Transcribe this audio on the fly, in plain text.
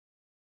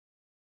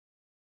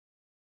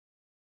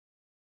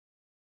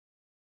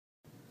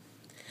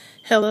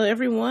Hello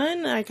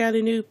everyone, I got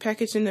a new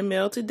package in the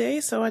mail today,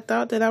 so I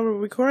thought that I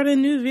would record a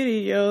new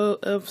video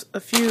of a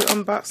few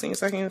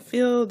unboxings. I can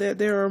feel that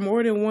there are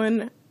more than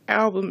one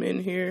album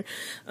in here.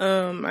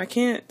 I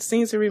can't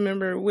seem to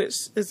remember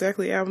which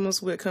exactly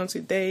albums would come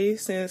today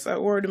since I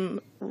ordered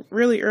them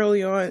really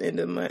early on in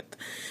the month.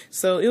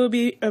 So it will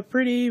be a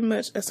pretty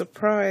much a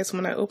surprise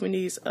when I open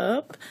these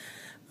up.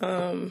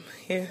 Yeah,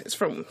 it's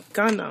from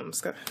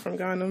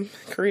Gangnam,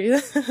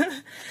 Korea.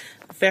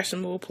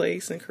 Fashionable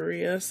place in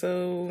Korea.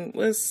 So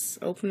let's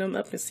open them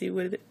up and see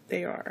what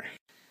they are.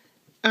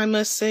 I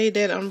must say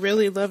that I'm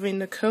really loving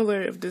the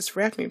color of this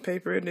wrapping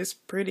paper. This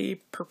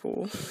pretty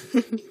purple.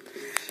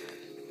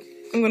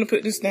 I'm gonna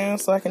put this down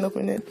so I can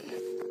open it.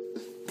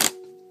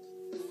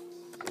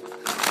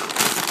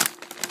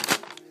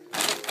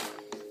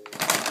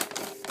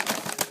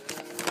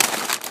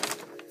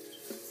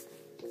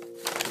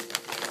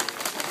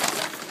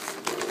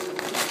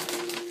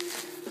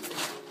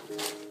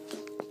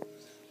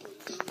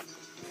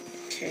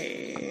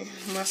 Okay,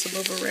 lots of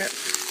bubble wrap.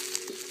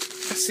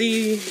 I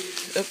see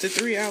up to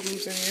 3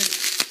 albums in here.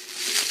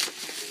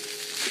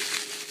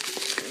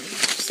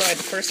 Slide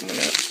the first one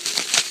up.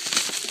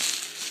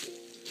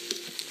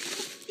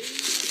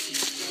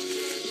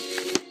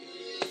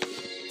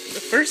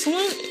 The first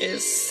one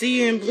is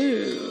Sea and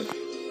Blue.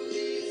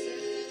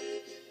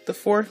 The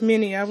 4th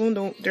mini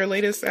album, their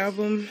latest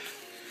album.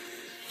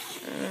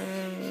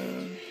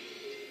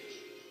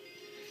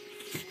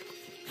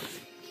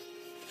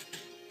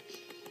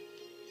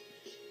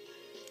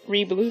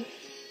 Blue.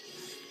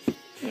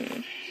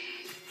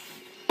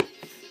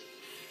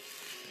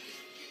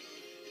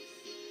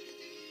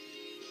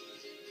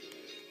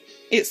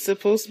 It's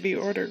supposed to be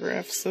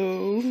autographed,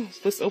 so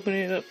let's open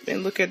it up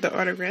and look at the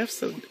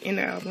autographs in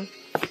the album.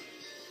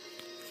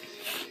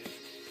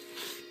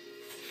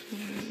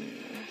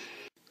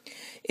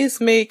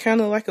 It's made kind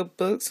of like a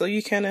book, so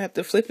you kind of have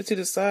to flip it to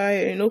the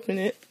side and open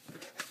it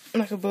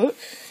like a book.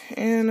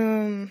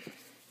 And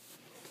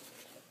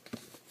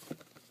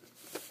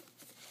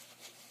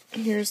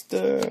here are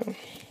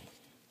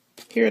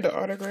the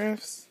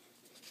autographs.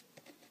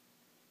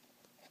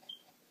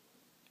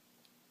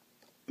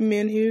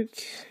 Minhyuk,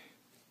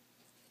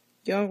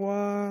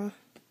 Younghwa,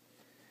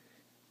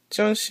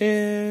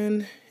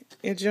 Jungshin,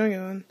 and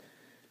Jonghyun.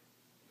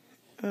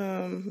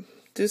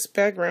 This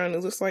background,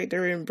 it looks like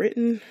they're in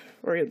Britain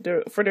or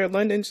for their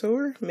London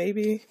tour,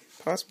 maybe,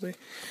 possibly.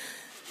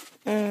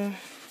 We'll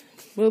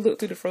look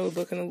through the photo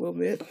book in a little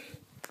bit.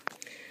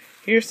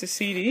 Here's the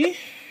CD.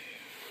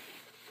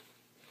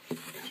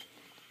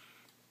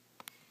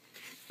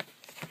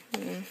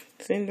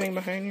 Is anything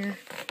behind here?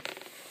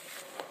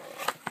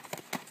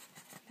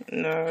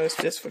 No, it's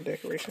just for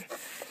decoration.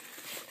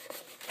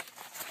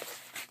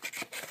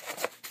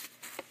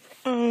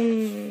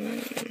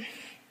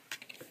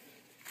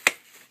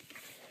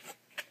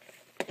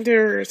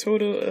 There are a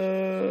total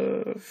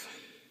of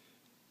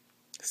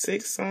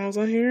 6 songs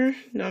on here.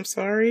 No, I'm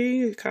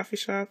sorry. Coffee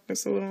Shop and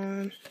so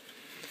on.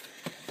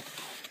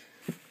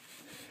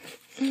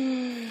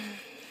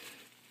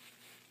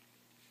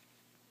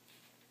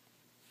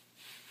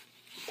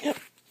 Yep.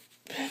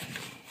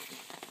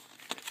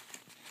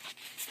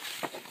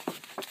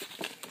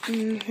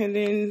 And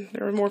then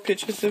there are more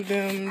pictures of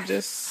them,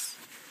 just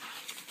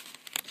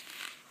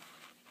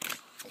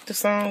the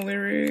song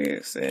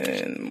lyrics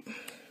and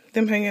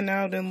them hanging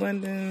out in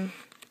London.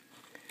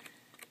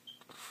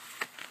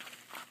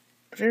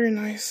 Very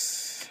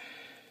nice.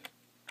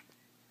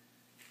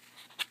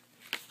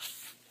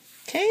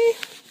 Okay,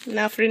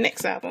 now for the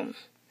next album.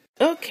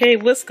 Okay,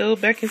 let's go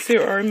back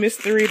into our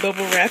mystery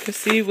bubble wrap and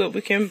see what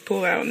we can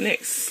pull out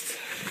next.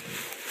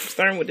 I'm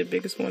starting with the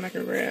biggest one I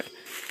can wrap.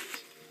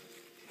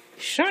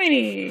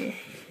 Shinee.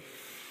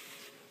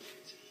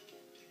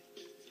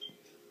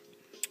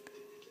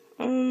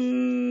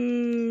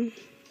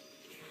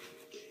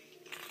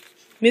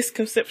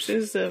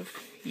 Misconceptions of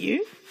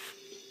You.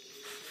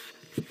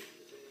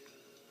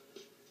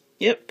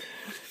 Yep,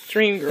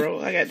 Dream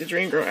Girl. I got the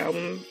Dream Girl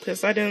album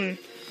because I didn't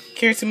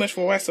care too much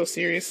for Why So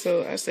Serious,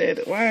 so I said,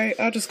 why?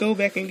 I'll just go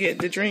back and get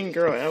the Dream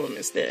Girl album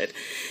instead.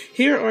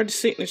 Here are the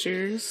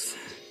signatures.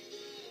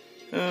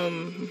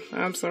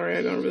 I'm sorry,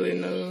 I don't really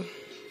know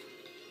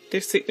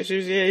their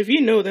signatures. Yeah, if you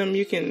know them,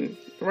 you can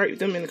write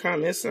them in the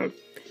comments.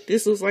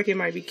 This looks like it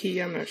might be Key,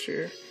 I'm not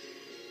sure.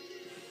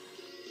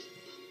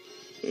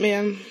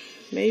 Man,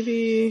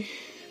 maybe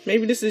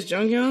this is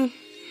Jonghyun.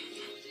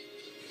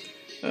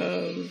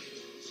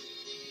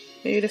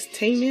 Maybe that's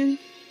Taemin.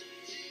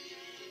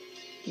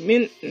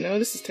 No,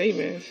 this is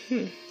Taemin.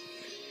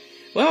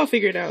 Well, I'll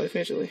figure it out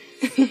eventually.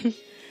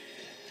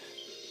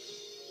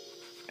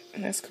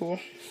 And that's cool.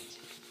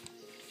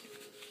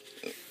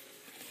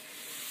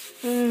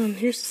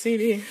 Here's the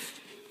CD.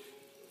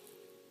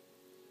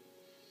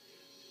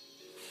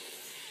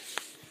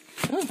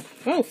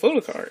 Oh, photo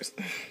cards.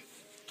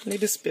 They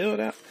just spilled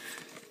out.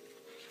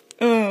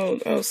 Oh,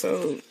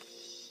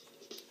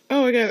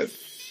 I got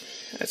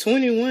a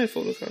 21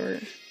 photo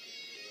card.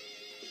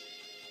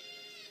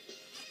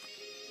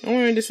 I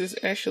wonder if this is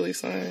actually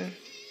signed.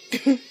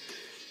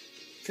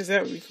 Because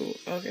that would be cool.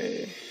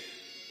 Okay.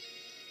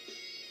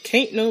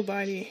 Can't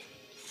Nobody.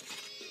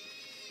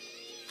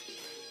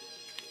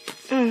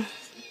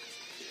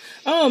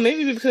 Oh,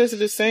 maybe because of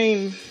the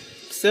same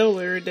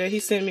seller that he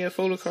sent me a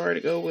photo card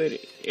to go with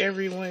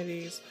every one of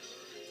these.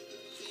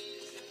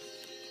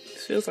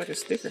 This feels like a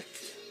sticker.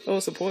 Oh,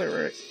 it's a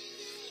Polaroid.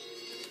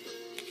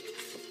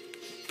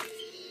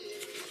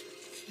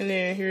 And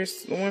then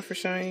here's the one for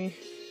Shinee.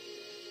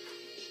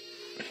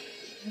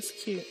 That's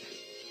cute.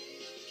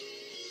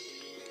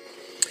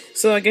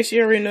 So I guess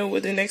you already know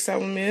what the next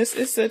album is.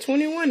 It's a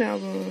 21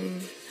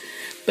 album.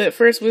 But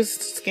first, we'll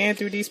scan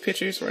through these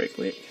pictures right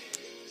quick.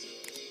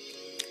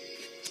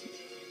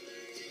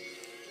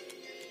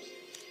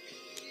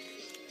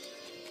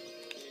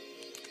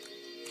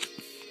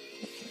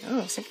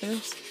 Oh, something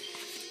else.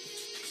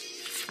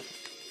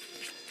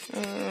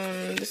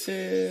 This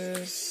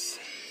is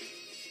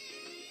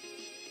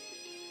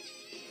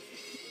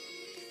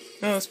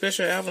a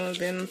special album.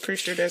 Then I'm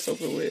pretty sure that's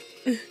over with.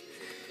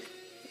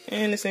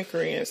 And it's in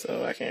Korean,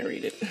 so I can't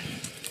read it.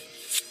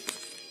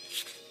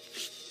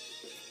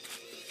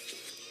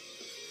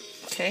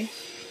 Okay.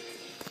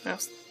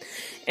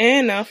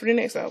 And now for the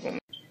next album.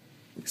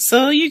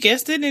 So you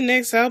guessed it, the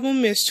next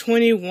album is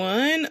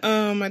 21.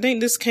 I think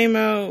this came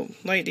out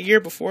like the year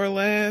before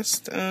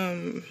last.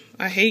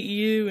 I Hate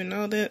You and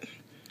all that.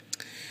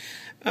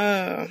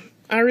 I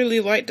really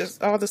liked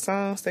all the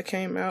songs that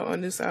came out on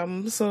this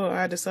album, so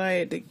I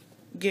decided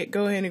to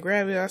go ahead and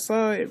grab it. I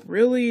saw it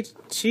really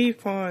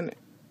cheap on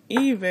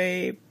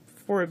eBay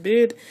for a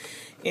bid,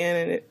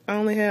 and I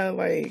only had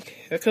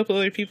like a couple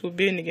other people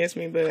bidding against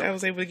me, but I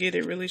was able to get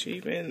it really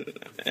cheap, and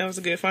that was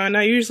a good find.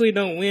 I usually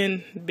don't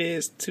win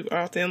bids too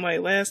often.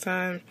 Like last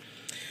time,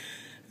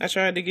 I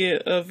tried to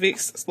get a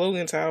Vicks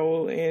slogan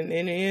towel, and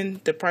in the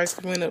end, the price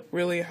went up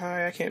really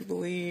high. I can't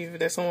believe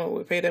that someone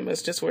would pay that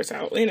much just for a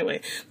towel.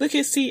 Anyway, look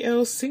at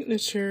CL's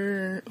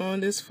signature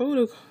on this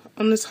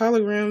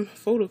hologram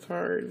photo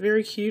card.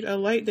 Very cute. I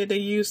like that they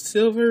used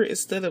silver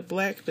instead of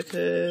black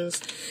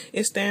because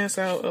it stands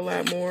out a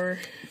lot more.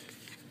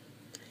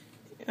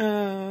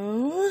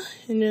 Oh,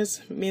 and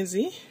there's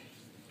Mizzy.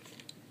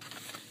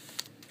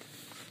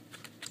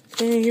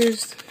 And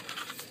here's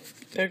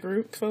a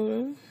group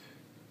photo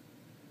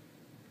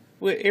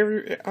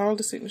with all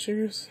the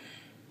signatures.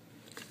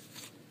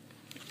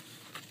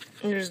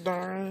 Here's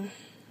Dara.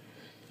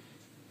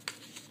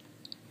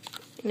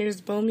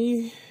 Here's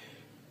Bomi.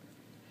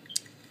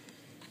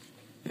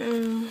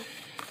 And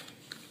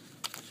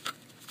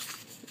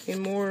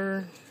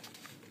more.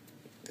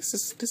 This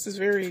is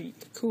very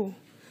cool.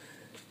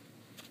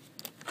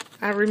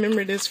 I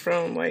remember this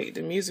from like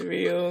the music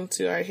video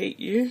to I Hate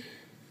You,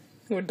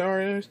 with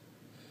Dara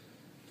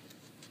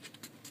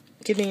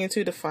getting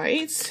into the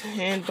fights,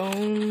 and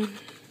boom.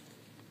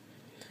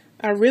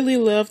 I really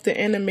love the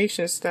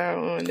animation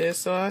style on this,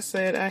 so I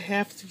said I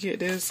have to get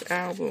this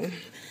album.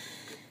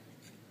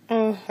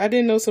 I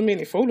didn't know so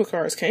many photo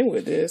cards came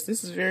with this.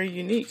 This is very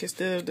unique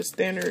instead of the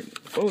standard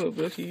photo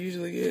book you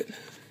usually get.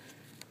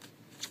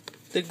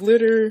 The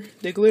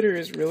glitter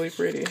is really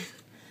pretty.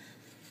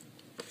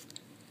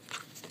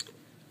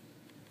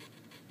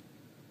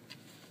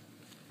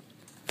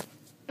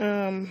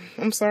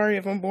 I'm sorry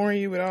if I'm boring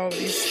you with all of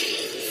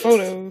these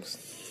photos.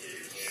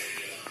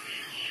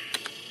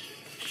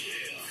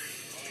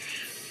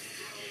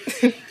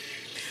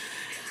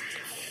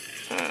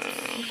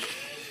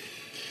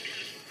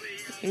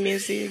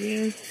 Mizzy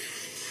again.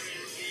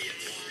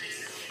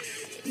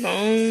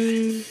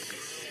 Bone.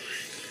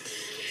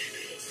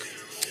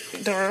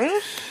 Dara.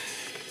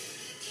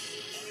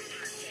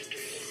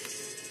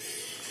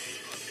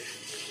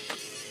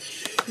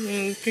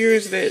 It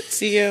appears that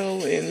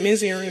CL and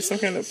Mizzy are in some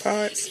kind of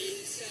pods.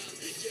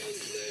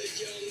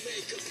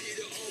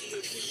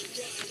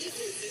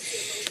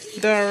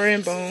 Dara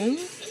and Bone.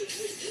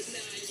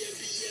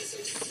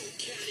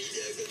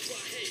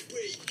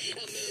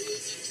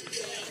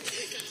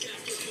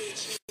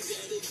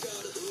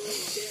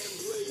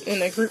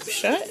 In a group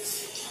shot.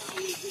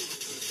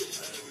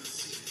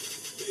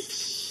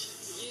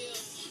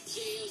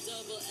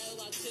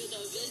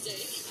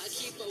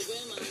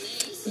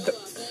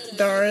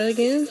 Dara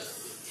again.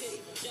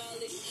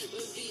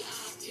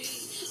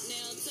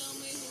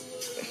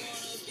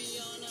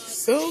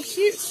 So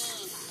cute.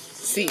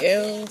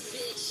 CL.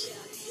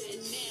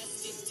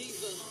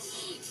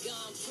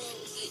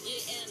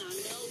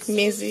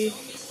 Mizzy.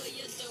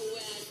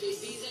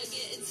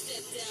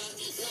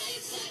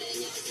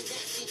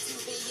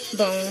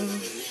 Bone.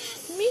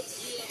 Me.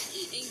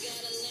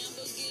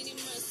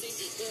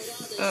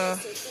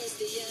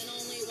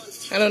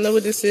 I don't know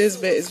what this is,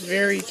 but it's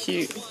very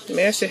cute.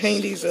 Maybe I should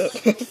hang these up.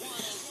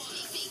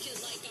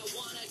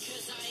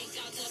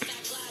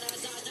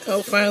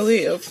 Oh,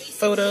 finally a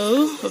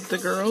photo of the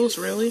girls,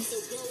 really.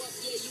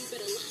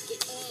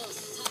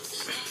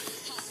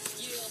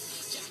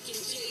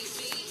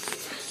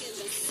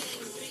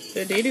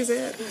 The date is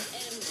at?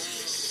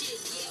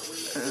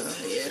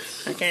 Yeah,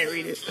 I can't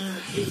read it.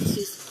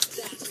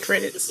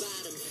 Credits.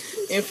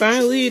 And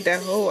finally,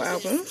 that whole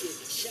album.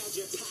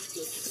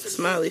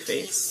 Smiley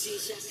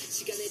face.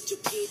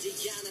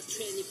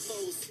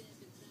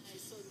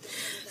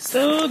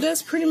 So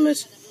that's pretty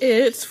much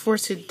it for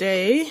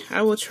today.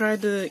 I will try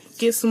to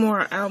get some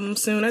more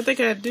albums soon. I think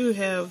I do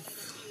have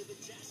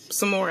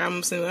some more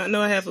albums soon. I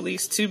know I have at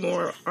least 2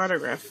 more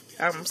autograph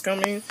albums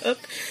coming up.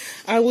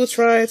 I will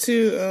try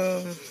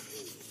to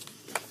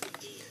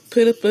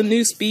put up a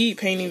new speed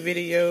painting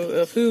video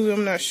of who,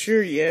 I'm not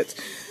sure yet.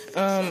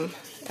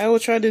 I will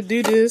try to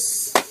do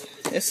this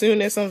as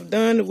soon as I'm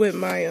done with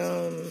my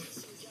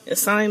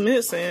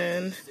assignments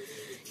and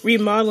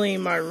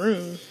remodeling my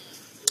room.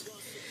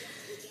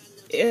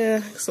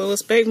 Yeah, so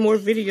expect more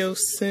videos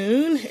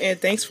soon, and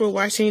thanks for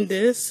watching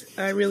this.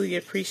 I really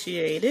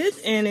appreciate it,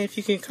 and if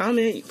you can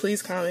comment,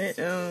 please comment.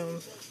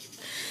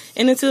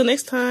 And until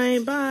next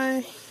time,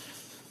 bye.